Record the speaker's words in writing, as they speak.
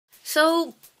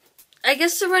So I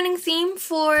guess the running theme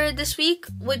for this week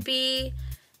would be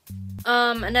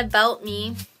an About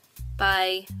Me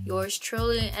by yours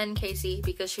truly and Casey,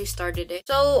 because she started it.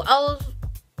 So I'll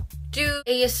do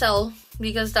ASL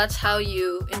because that's how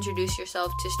you introduce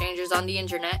yourself to strangers on the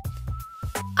internet.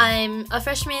 I'm a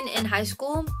freshman in high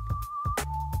school.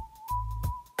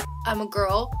 I'm a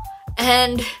girl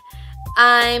and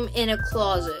I'm in a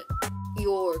closet.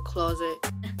 Your closet.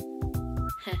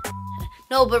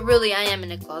 No, but really I am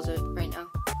in a closet right now.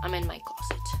 I'm in my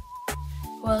closet.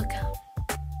 Welcome.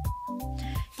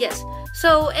 Yes,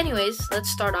 so anyways, let's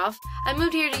start off. I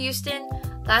moved here to Houston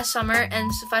last summer,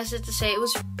 and suffice it to say it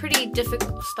was pretty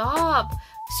difficult. Stop!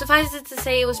 Suffice it to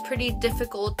say it was pretty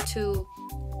difficult to,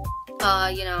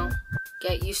 you know,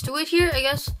 get used to it here, I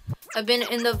guess. I've been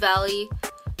in the Valley,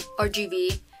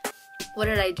 RGV. What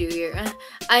did I do here?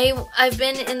 I've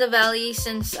been in the Valley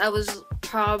since I was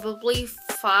probably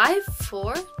 5,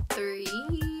 4, 3,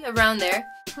 around there.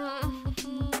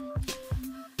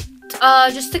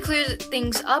 Just to clear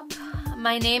things up,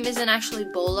 my name isn't actually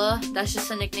Bolla. That's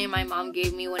just a nickname my mom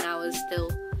gave me when I was still,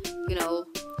 you know,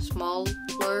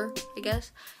 smaller, I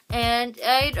guess. And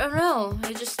I don't know,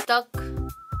 it just stuck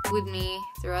with me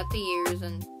throughout the years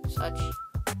and such.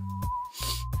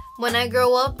 When I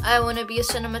grow up, I want to be a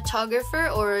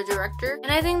cinematographer or a director.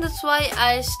 And I think that's why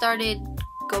I started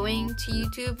going to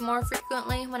YouTube more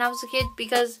frequently when I was a kid,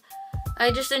 because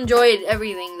I just enjoyed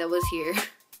everything that was here.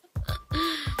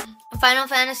 Final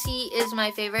Fantasy is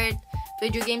my favorite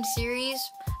video game series.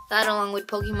 That, along with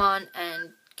Pokemon and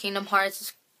Kingdom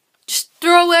Hearts. Just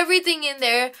throw everything in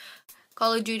there.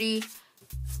 Call of Duty,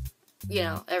 you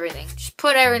know, everything. Just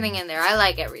put everything in there. I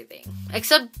like everything.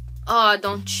 Except, oh,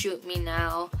 don't shoot me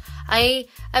now.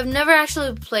 I've never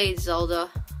actually played Zelda.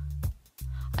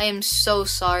 I am so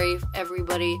sorry,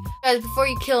 everybody. Guys, before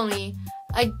you kill me,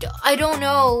 I don't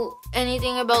know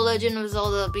anything about Legend of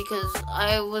Zelda because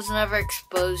I was never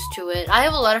exposed to it. I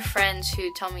have a lot of friends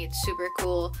who tell me it's super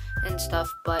cool and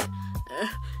stuff, but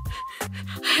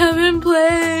I haven't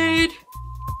played.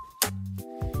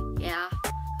 Yeah,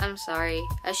 I'm sorry.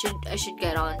 I should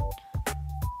get on.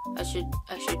 I should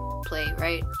play,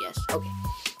 right? Yes. Okay.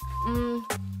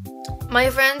 My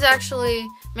friends actually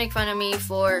make fun of me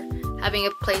for having a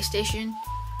PlayStation.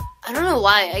 I don't know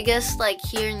why. I guess like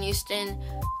here in Houston,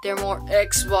 they're more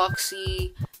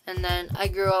Xboxy, and then I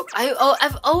grew up.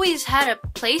 I've always had a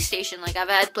PlayStation. Like I've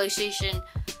had PlayStation.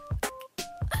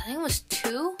 I think it was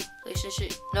 2.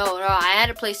 PlayStation. No, I had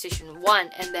a PlayStation 1,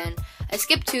 and then I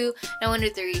skipped 2 and I went to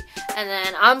 3, and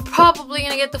then I'm probably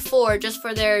gonna get the 4 just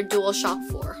for their DualShock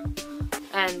 4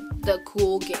 and the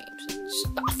cool games and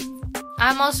stuff.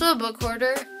 I'm also a book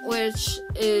hoarder, which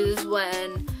is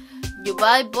when you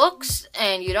buy books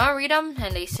and you don't read them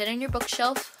and they sit on your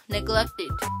bookshelf neglected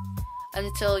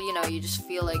until, you know, you just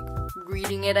feel like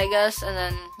reading it, I guess. And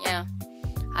then, yeah,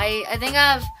 I think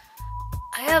I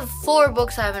have 4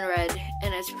 books I haven't read,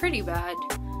 and it's pretty bad.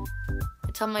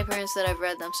 I tell my parents that I've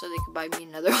read them so they could buy me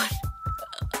another one.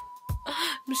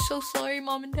 I'm so sorry,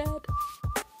 Mom and Dad.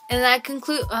 And that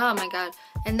concludes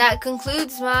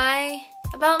my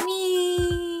About Me.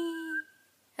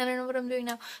 I don't know what I'm doing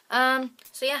now.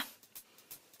 So yeah.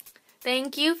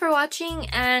 Thank you for watching,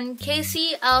 and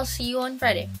Casey, I'll see you on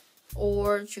Friday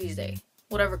or Tuesday,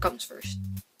 whatever comes first.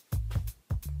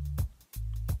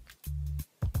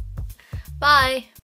 Bye.